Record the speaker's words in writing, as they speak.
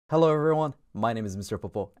Hello everyone, my name is Mr.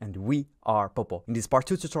 Popo and we are Popo. In this part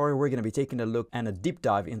 2 tutorial, we're going to be taking a look and a deep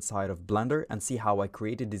dive inside of Blender and see how I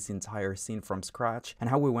created this entire scene from scratch and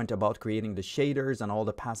how we went about creating the shaders and all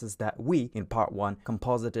the passes that we, in part 1,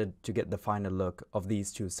 composited to get the final look of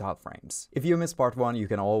these two style frames. If you missed part 1, you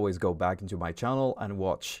can always go back into my channel and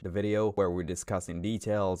watch the video where we discuss in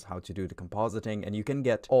details how to do the compositing, and you can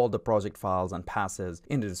get all the project files and passes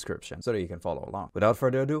in the description so that you can follow along. Without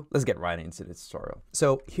further ado, let's get right into the tutorial.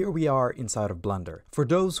 So here we are inside of Blender. For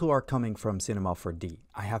those who are coming from Cinema 4D,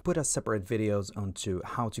 I have put a separate videos onto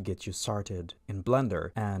how to get you started in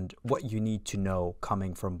Blender and what you need to know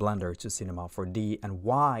coming from Blender to Cinema 4D and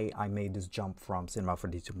why I made this jump from Cinema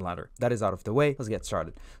 4D to Blender. That is out of the way. Let's get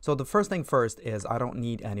started. So the first thing first is I don't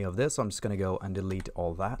need any of this, so I'm just going to go and delete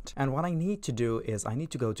all that. And what I need to do is I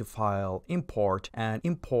need to go to File, Import, and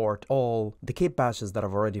import all the kit bashes that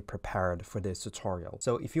I've already prepared for this tutorial.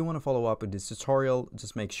 So if you want to follow up with this tutorial,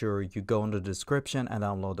 just make sure you go in the description and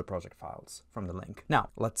download the project files from the link. Now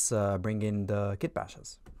let's bring in the kit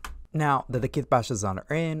bashes. Now that the kit bashes are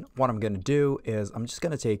in, what I'm going to do is I'm just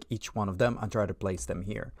going to take each one of them and try to place them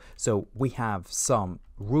here. So we have some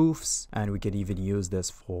roofs, and we could even use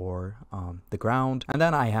this for the ground, and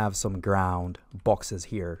then I have some ground boxes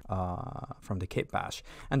here from the kit bash,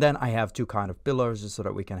 and then I have two kind of pillars just so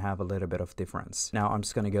that we can have a little bit of difference. Now I'm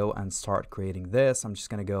just going to go and start creating this. I'm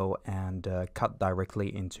just going to go and cut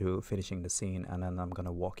directly into finishing the scene, and then I'm going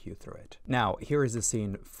to walk you through it. Now here is the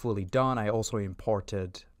scene fully done. I also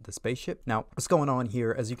imported the spaceship. Now what's going on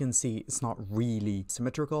here, as you can see, it's not really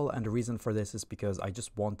symmetrical, and the reason for this is because I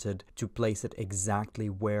just wanted to place it exactly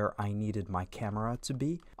where I needed my camera to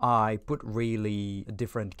be. I put really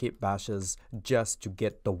different kit bashes just to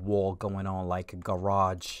get the wall going on like a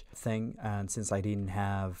garage thing, and since I didn't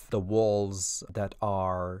have the walls that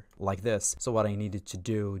are like this, so what I needed to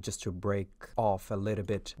do just to break off a little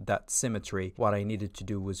bit that symmetry, what I needed to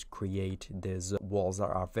do was create these walls that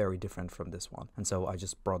are very different from this one, and so I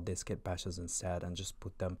just brought these kit bashes instead and just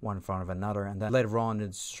put them one in front of another. And then later on in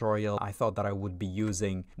the tutorial I thought that I would be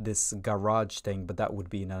using this garage thing, but that would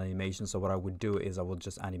be an animation, so what I would do is I would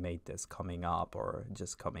just animate this coming up or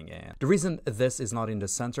just coming in. The reason this is not in the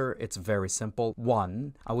center, it's very simple.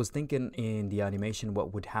 One, I was thinking in the animation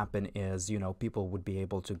what would happen is, you know, people would be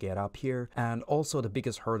able to get up here, and also the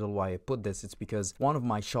biggest hurdle why I put this is because one of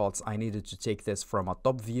my shots I needed to take this from a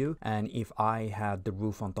top view, and if I had the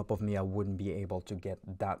roof on top of me I wouldn't be able to get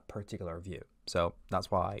that particular view. So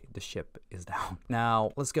that's why the ship is down.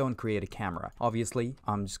 Now let's go and create a camera. Obviously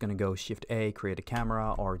I'm just gonna go Shift A, create a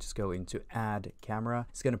camera, or just go into add camera.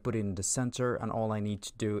 It's gonna put it in the center, and all I need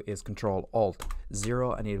to do is Control Alt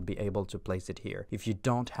 0 and it'll be able to place it here. If you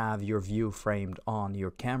don't have your view framed on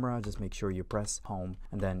your camera, just make sure you press home,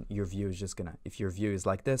 and then your view is just gonna, if your view is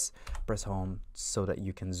like this, press home so that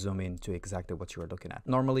you can zoom in to exactly what you're looking at.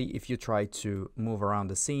 Normally if you try to move around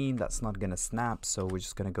the scene, that's not gonna snap, so we're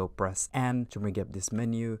just gonna go press N to bring up this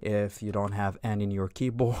menu. If you don't have N in your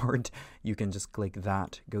keyboard, you can just click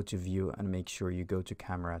that, go to view, and make sure you go to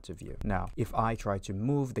camera to view. Now if I try to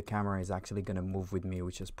move, the camera is actually going to move with me,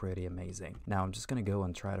 which is pretty amazing. Now I'm just going to go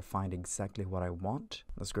and try to find exactly what I want.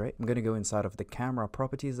 That's great. I'm going to go inside of the camera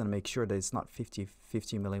properties and make sure that it's not 50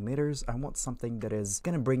 millimeters. I want something that is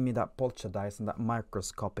going to bring me that poltergeist and that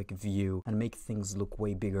microscopic view and make things look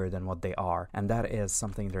way bigger than what they are, and that is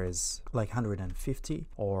something that is like 150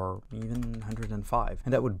 or even 105,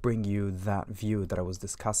 and that would bring you that view that I was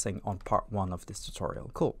discussing on part 1 of this tutorial.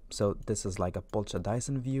 Cool. So this is like a poltergeist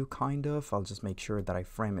view kind of. I'll just make sure that I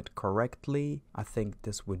frame it correctly. I think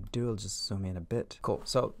this would do. I'll just zoom in a bit. Cool.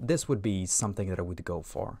 So this would be something that I would go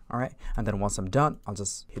for. All right, and then once I'm done I'll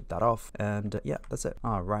just hit that off, and yeah, that's it.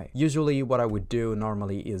 All right, usually what I would do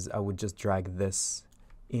normally is I would just drag this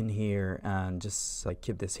in here and just like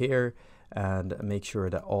keep this here and make sure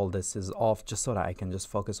that all this is off, just so that I can just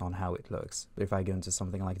focus on how it looks. But if I go into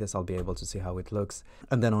something like this, I'll be able to see how it looks,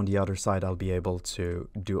 and then on the other side I'll be able to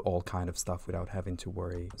do all kind of stuff without having to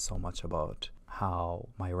worry so much about how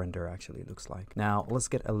my render actually looks like. Now let's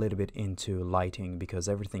get a little bit into lighting, because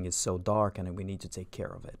everything is so dark and we need to take care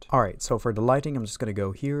of it. All right, so for the lighting I'm just going to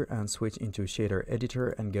go here and switch into shader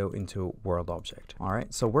editor and go into world object. All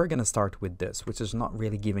right, so we're going to start with this, which is not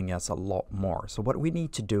really giving us a lot more. So what we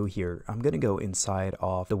need to do here, I'm going to go inside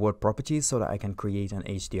of the world properties so that I can create an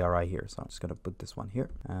HDRI here. So I'm just going to put this one here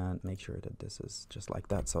and make sure that this is just like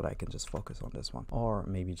that so that I can just focus on this one, or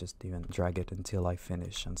maybe just even drag it until I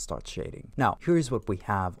finish and start shading. Now here's what we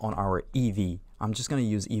have on our EV. I'm just going to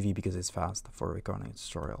use EV because it's fast for recording a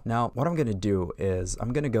tutorial. Now what I'm going to do is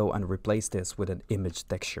I'm going to go and replace this with an image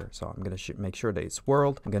texture. So I'm going to make sure that it's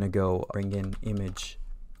world. I'm going to go bring in image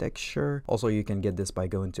texture. Also, you can get this by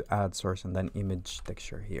going to add source and then image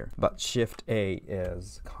texture here. But Shift A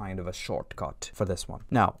is kind of a shortcut for this one.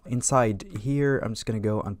 Now, inside here, I'm just going to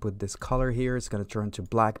go and put this color here. It's going to turn to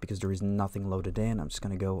black because there is nothing loaded in. I'm just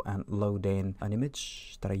going to go and load in an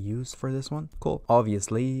image that I use for this one. Cool.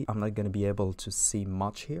 Obviously, I'm not going to be able to see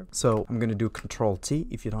much here. So I'm going to do Control T.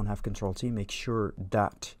 If you don't have Control T, make sure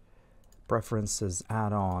that preferences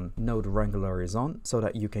add-on node wrangler is on so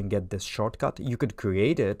that you can get this shortcut. You could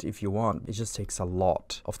create it if you want. It just takes a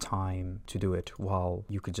lot of time to do it, while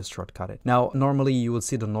you could just shortcut it. Now, normally you will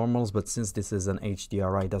see the normals, but since this is an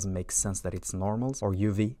HDRI, it doesn't make sense that it's normals or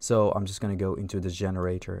UV. So I'm just going to go into the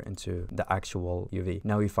generator, into the actual UV.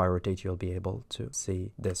 Now, if I rotate, you'll be able to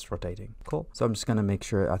see this rotating. Cool. So I'm just going to make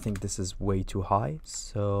sure, I think this is way too high.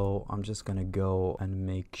 So I'm just going to go and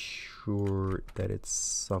make sure that it's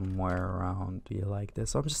somewhere around here like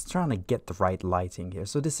this. So I'm just trying to get the right lighting here.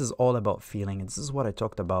 So this is all about feeling, and this is what I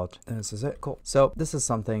talked about. This is it. Cool. So this is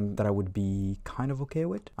something that I would be kind of okay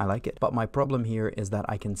with. I like it. But my problem here is that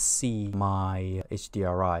I can see my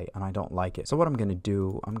HDRI and I don't like it. So what I'm going to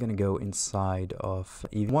do, I'm going to go inside of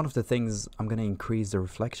even one of the things, I'm going to increase the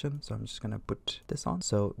reflection. So I'm just going to put this on.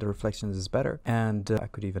 So the reflection is better. And I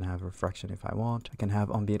could even have refraction if I want. I can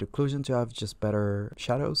have ambient occlusion to have just better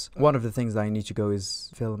shadows. One of the things that I need to go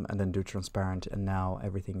is film and then do transparent, and now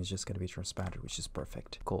everything is just going to be transparent, which is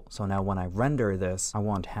perfect. Cool. So now when I render this, I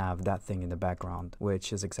won't have that thing in the background,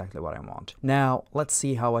 which is exactly what I want. Now let's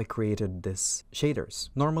see how I created this shaders.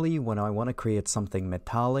 Normally when I want to create something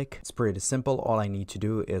metallic, it's pretty simple. All I need to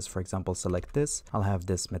do is, for example, select this. I'll have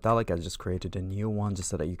this metallic. I just created a new one just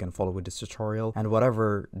so that you can follow with this tutorial, and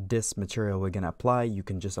whatever this material we're going to apply, you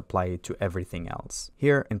can just apply it to everything else.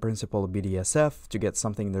 Here in principle BDSF, to get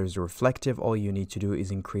something that is reflective, all you need to do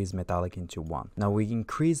is increase metallic into 1. Now we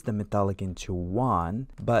increase the metallic into 1,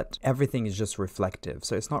 but everything is just reflective,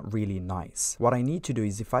 so it's not really nice. What I need to do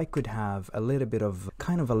is, if I could have a little bit of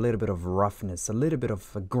roughness, a little bit of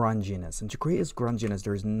grunginess, and to create this grunginess,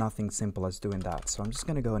 there is nothing simple as doing that. So I'm just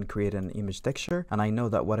going to go and create an image texture, and I know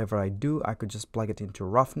that whatever I do, I could just plug it into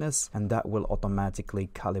roughness, and that will automatically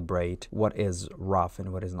calibrate what is rough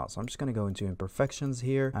and what is not. So I'm just going to go into imperfections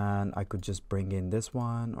here, and I could just bring in this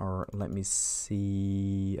one, or let me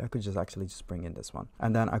see, I could just actually just bring in this one,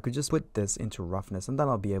 and then I could just put this into roughness, and then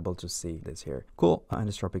I'll be able to see this here. Cool.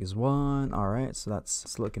 Anisotropic is 1. All right, so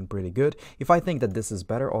that's looking pretty good. If I think that this is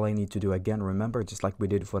better, all I need to do, again, remember, just like we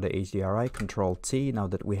did for the HDRI, Control T, now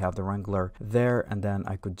that we have the wrangler there, and then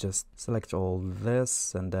I could just select all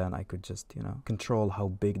this, and then I could just, you know, control how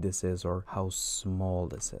big this is or how small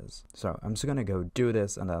this is. So I'm just gonna go do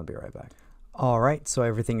this, and I'll be right back. Alright, so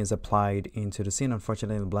everything is applied into the scene.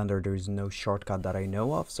 Unfortunately, in Blender, there is no shortcut that I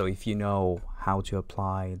know of. So if you know how to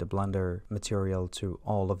apply the Blender material to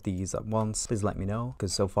all of these at once, please let me know,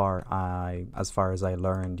 because so far, as far as I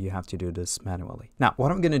learned, you have to do this manually. Now,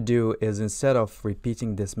 what I'm going to do is, instead of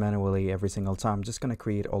repeating this manually every single time, I'm just going to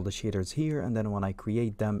create all the shaders here, and then when I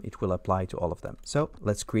create them, it will apply to all of them. So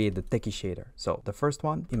let's create the techie shader. So the first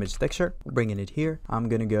one, image texture, bringing it here. I'm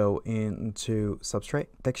going to go into substrate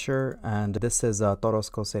texture, and this is a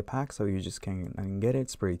Toros Kose pack, so you just can get it.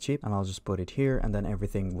 It's pretty cheap, and I'll just put it here, and then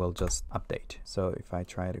everything will just update. So if I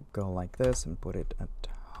try to go like this and put it at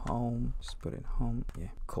home, just put it home. Yeah,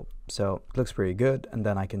 cool. So it looks pretty good, and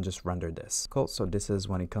then I can just render this. Cool. So this is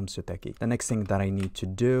when it comes to techie. The next thing that I need to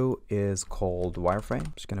do is called wireframe.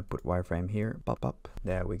 I'm just gonna put wireframe here. Pop up.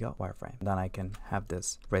 There we go. Wireframe. Then I can have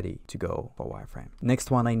this ready to go for wireframe.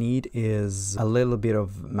 Next one I need is a little bit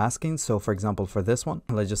of masking. So for example, for this one,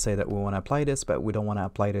 let's just say that we want to apply this, but we don't want to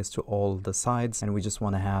apply this to all the sides, and we just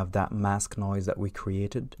want to have that mask noise that we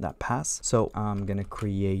created, that pass. So I'm gonna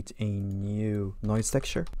create a new noise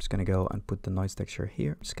texture. I'm just gonna go and put the noise texture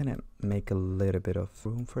here. I'm just gonna make a little bit of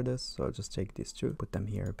room for this, so I'll just take these two, put them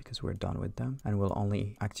here because we're done with them, and we'll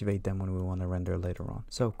only activate them when we want to render later on.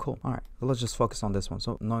 So cool. All right, well, let's just focus on this one.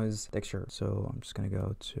 So noise texture. So I'm just gonna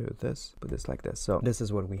go to this, put this like this. So this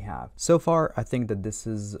is what we have so far. I think that this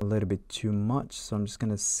is a little bit too much, so I'm just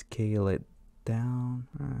gonna scale it down.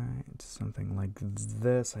 All right, something like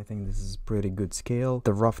this. I think this is pretty good scale.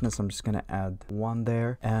 The roughness, I'm just gonna add 1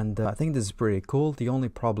 there, and I think this is pretty cool. The only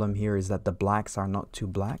problem here is that the blacks are not too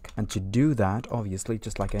black, and to do that, obviously,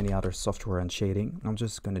 just like any other software and shading, I'm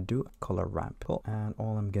just gonna do a color ramp. Cool. And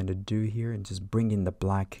all I'm gonna do here is just bring in the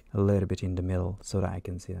black a little bit in the middle so that I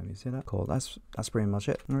can see them. You see that? Cool. That's pretty much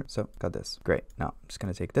it. All right, so got this. Great. Now I'm just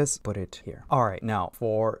gonna take this, put it here. All right, now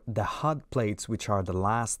for the HUD plates, which are the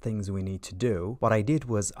last things we need to do, what I did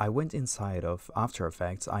was I went inside of After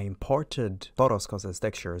Effects, I imported Toros Kose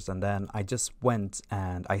textures, and then I just went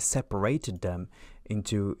and I separated them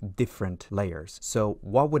into different layers. So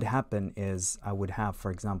what would happen is I would have, for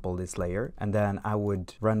example, this layer, and then I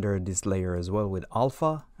would render this layer as well with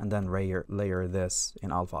alpha, and then layer this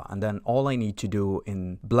in alpha. And then all I need to do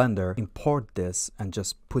in Blender, import this and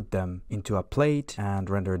just put them into a plate and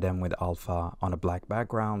render them with alpha on a black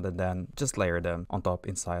background, and then just layer them on top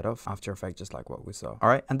inside of After Effects, just like what we saw. All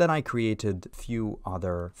right, and then I created a few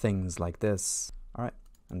other things like this. All right,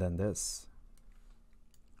 and then this.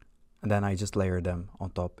 And then I just layer them on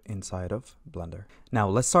top inside of Blender. Now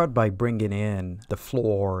let's start by bringing in the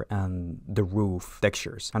floor and the roof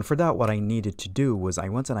textures. And for that, what I needed to do was I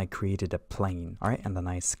went and I created a plane. All right, and then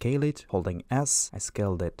I scale it holding S. I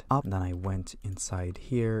scaled it up, and then I went inside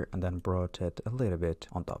here and then brought it a little bit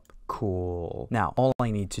on top. Cool. Now all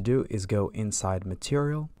I need to do is go inside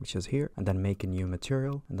material, which is here, and then make a new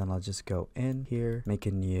material, and then I'll just go in here, make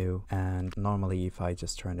a new, and normally if I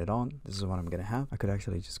just turn it on, this is what I'm gonna have. I could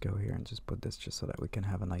actually just go here and just put this just so that we can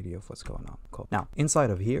have an idea of what's going on. Cool. Now inside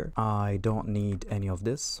of here, I don't need any of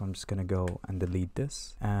this, so I'm just gonna go and delete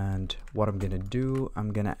this. And what I'm gonna do,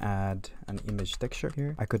 I'm gonna add an image texture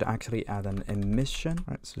here. I could actually add an emission. All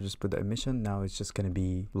right, so just put the emission. Now it's just gonna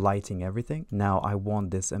be lighting everything. Now I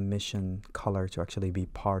want this emission color to actually be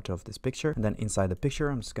part of this picture, and then inside the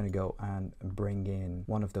picture I'm just going to go and bring in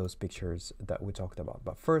one of those pictures that we talked about.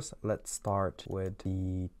 But first let's start with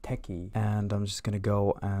the techie, and I'm just going to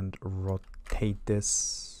go and rotate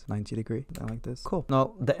this 90 degree, like this. Cool.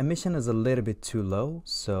 Now the emission is a little bit too low,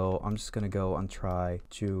 so I'm just gonna go and try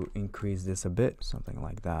to increase this a bit, something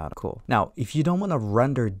like that. Cool. Now if you don't want to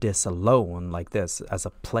render this alone like this as a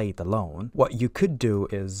plate alone, what you could do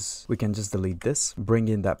is we can just delete this, bring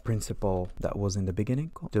in that principle that was in the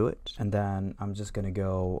beginning. Cool. Do it, and then I'm just gonna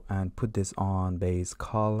go and put this on base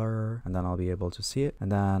color, and then I'll be able to see it,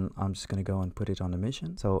 and then I'm just gonna go and put it on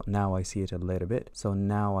emission. So now I see it a little bit, so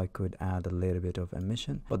now I could add a little bit of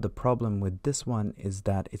emission. But the problem with this one is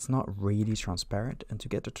that it's not really transparent, and to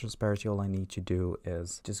get the transparency, all I need to do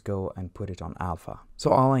is just go and put it on alpha.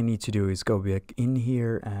 So all I need to do is go back in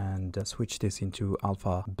here and switch this into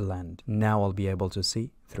alpha blend. Now I'll be able to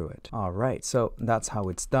see through it. All right, so that's how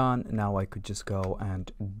it's done. Now I could just go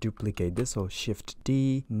and duplicate this, so Shift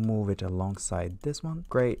D, move it alongside this one.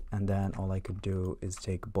 Great. And then all I could do is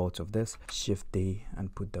take both of this, Shift D,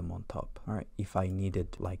 and put them on top. All right, if I needed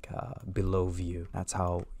like a below view, that's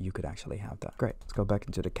how you could actually have that. Great. Let's go back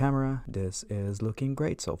into the camera. This is looking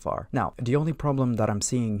great so far. Now the only problem that I'm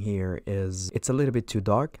seeing here is it's a little bit too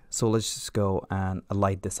dark, so let's just go and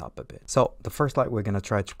light this up a bit. So the first light we're gonna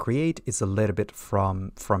try to create is a little bit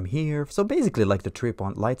from here, so basically like the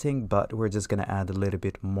 3-point lighting, but we're just gonna add a little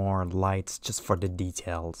bit more lights just for the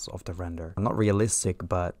details of the render. Not realistic,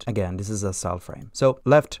 but again, this is a cell frame. So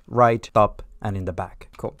left, right, top, and in the back.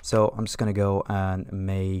 Cool. So I'm just gonna go and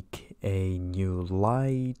make a new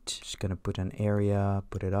light. Just gonna put an area,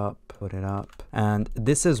 put it up, and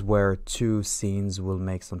this is where two scenes will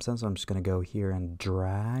make some sense. So I'm just gonna go here and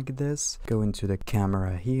drag this, go into the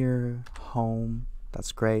camera here, home.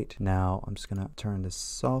 That's great. Now I'm just gonna turn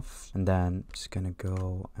this off, and then I'm just gonna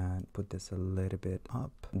go and put this a little bit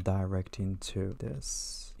up, direct into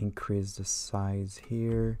this, increase the size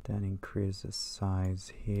here, then increase the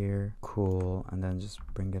size here. Cool. And then just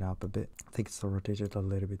bring it up a bit. I think it's rotated a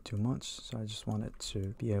little bit too much, so I just want it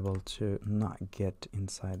to be able to not get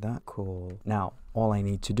inside that. Cool. Now all I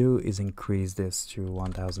need to do is increase this to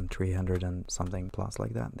 1300 and something plus,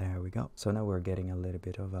 like that. There we go. So now we're getting a little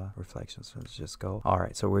bit of a reflection. So let's just go. All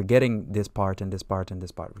right, so we're getting this part and this part and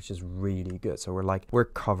this part, which is really good. So we're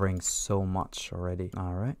covering so much already.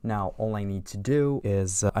 All right, now all I need to do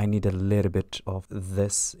is I need a little bit of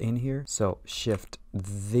this in here. So Shift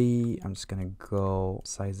V, I'm just gonna go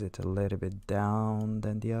size it a little bit down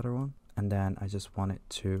than the other one. And then I just want it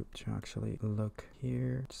to actually look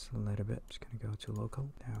here just a little bit. Just gonna go to local.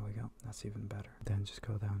 There we go. That's even better. Then just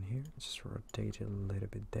go down here, just rotate it a little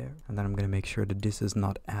bit there. And then I'm gonna make sure that this is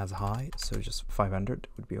not as high, so just 500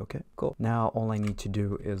 would be okay. Cool. Now all I need to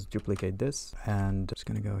do is duplicate this, and just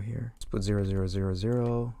gonna go here, just put 0 0 0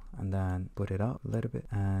 0, and then put it up a little bit.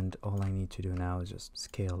 And all I need to do now is just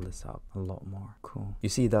scale this up a lot more. Cool. You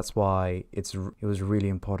see, that's why it was really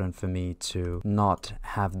important for me to not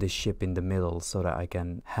have this ship in the middle, so that I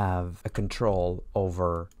can have a control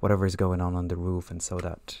over whatever is going on the roof, and so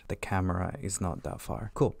that the camera is not that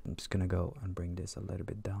far. Cool. I'm just gonna go and bring this a little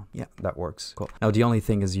bit down. Yeah, that works. Cool. Now the only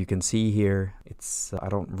thing is, you can see here, it's I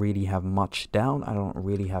don't really have much down, I don't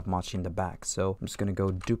really have much in the back, so I'm just gonna go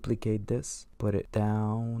duplicate this, put it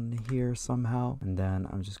down here somehow, and then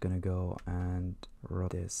I'm just gonna go and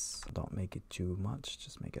this. Don't make it too much,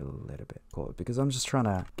 just make it a little bit. Cool, because I'm just trying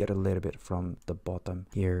to get a little bit from the bottom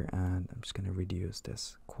here, and I'm just going to reduce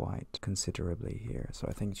this quite considerably here. So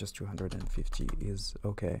I think just 250 is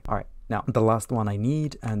okay. All right. Now, the last one I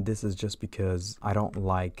need, and this is just because I don't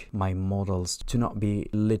like my models to not be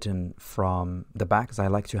lit from the back, because I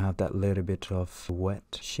like to have that little bit of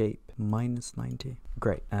wet shape. -90.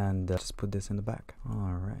 Great. And just put this in the back.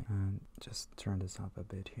 All right. And just turn this up a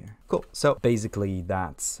bit here. Cool. So basically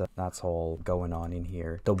that's all going on in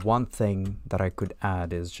here. The one thing that I could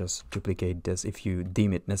add is just duplicate this. If you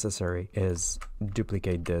deem it necessary, is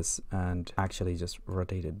duplicate this and actually just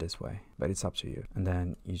rotate it this way. But it's up to you. And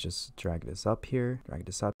then you just drag this up here, drag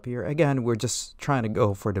this up here. Again, we're just trying to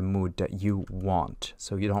go for the mood that you want.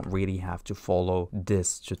 So you don't really have to follow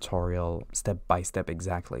this tutorial step by step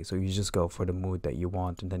exactly. So you just go for the mood that you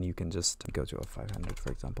want, and then you can just go to a 500,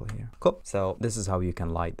 for example, here. Cool. So this is how you can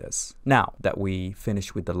light this. Now that we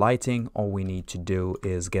finished with the lighting, all we need to do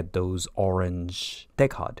is get those orange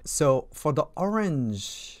tech HUD. So for the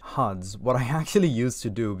orange HUDs, what I actually used to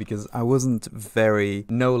do, because I wasn't very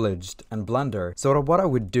knowledgeable in Blender, so what I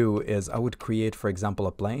would do is I would create, for example,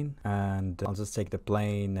 a plane, and I'll just take the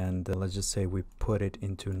plane and let's just say we put it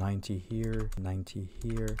into 90 here, 90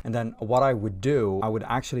 here. And then what I would do, I would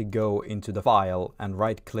actually go into the file and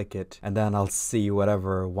right click it, and then I'll see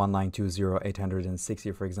whatever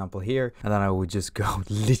 1920 for example here, and then I would just go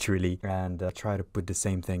literally and try to put the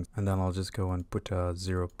same thing, and then I'll just go and put a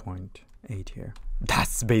 0.8 here.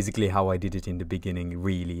 That's basically how I did it in the beginning.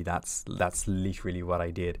 Really, that's literally what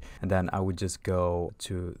I did. And then I would just go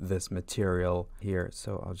to this material here.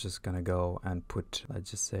 So I'm just gonna go and put,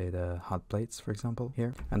 let's just say, the hot plates, for example,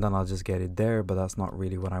 here. And then I'll just get it there, but that's not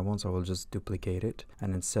really what I want. So I will just duplicate it.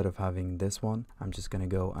 And instead of having this one, I'm just gonna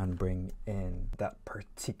go and bring in that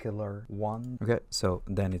particular one. Okay, so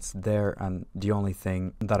then it's there. And the only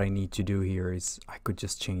thing that I need to do here is I could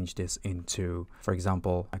just change this into, for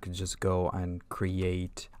example, I could just go and create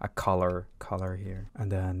a color here,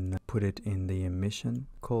 and then put it in the emission.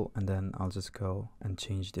 Cool. And then I'll just go and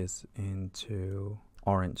change this into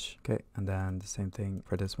orange. Okay, and then the same thing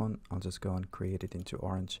for this one. I'll just go and create it into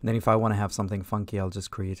orange. And then if I want to have something funky, I'll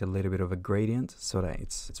just create a little bit of a gradient so that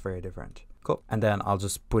it's very different. Cool. And then I'll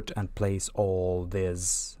just put and place all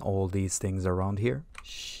these things around here.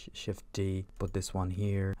 Shift D, put this one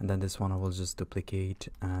here, and then this one I will just duplicate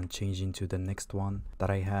and change into the next one that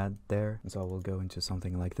I had there. So I will go into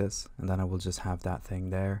something like this, and then I will just have that thing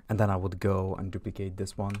there, and then I would go and duplicate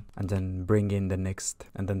this one, and then bring in the next,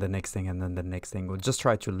 and then the next thing, and then the next thing. We'll just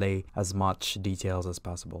try to lay as much details as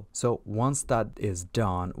possible. So once that is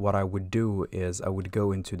done, what I would do is I would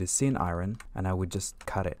go into the scene iron and I would just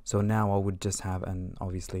cut it. So now I would just have, and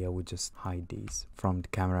obviously I would just hide these from the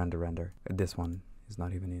camera and the render. This one is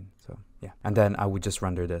not even in, so yeah. And then I would just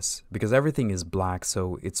render this because everything is black,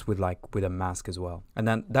 so it's with a mask as well. And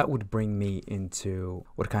then that would bring me into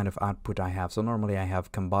what kind of output I have. So normally I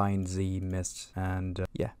have combined Z, mist, and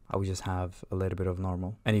yeah, I would just have a little bit of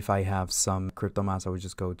normal. And if I have some crypto mask, I would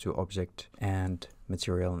just go to object and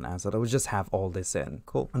material and asset. I would just have all this in.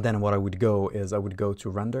 Cool. And then what I would go is I would go to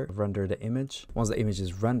render the image. Once the image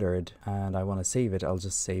is rendered and I want to save it, I'll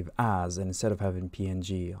just save as, and instead of having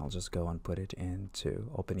PNG, I'll just go and put it into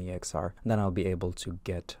OpenEXR, and then I'll be able to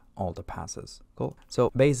get all the passes. Cool.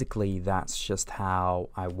 So basically that's just how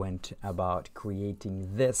I went about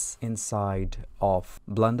creating this inside of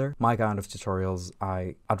Blender. My kind of tutorials,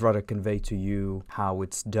 I'd rather convey to you how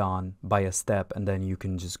it's done by a step, and then you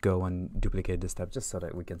can just go and duplicate the step just so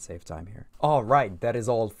that we can save time here. All right, that is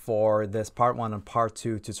all for this part 1 and part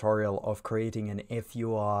 2 tutorial of creating an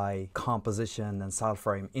FUI composition and style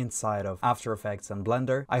frame inside of After Effects and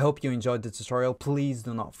Blender. I hope you enjoyed the tutorial. Please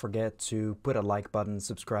do not forget to put a like button,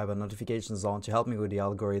 subscribe, and notifications on to help me with the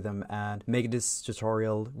algorithm and make this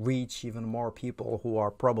tutorial reach even more people who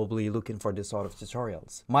are probably looking for this sort of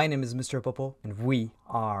tutorials. My name is Mr. Popo, and we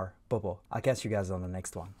are Popo. I'll catch you guys on the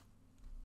next one.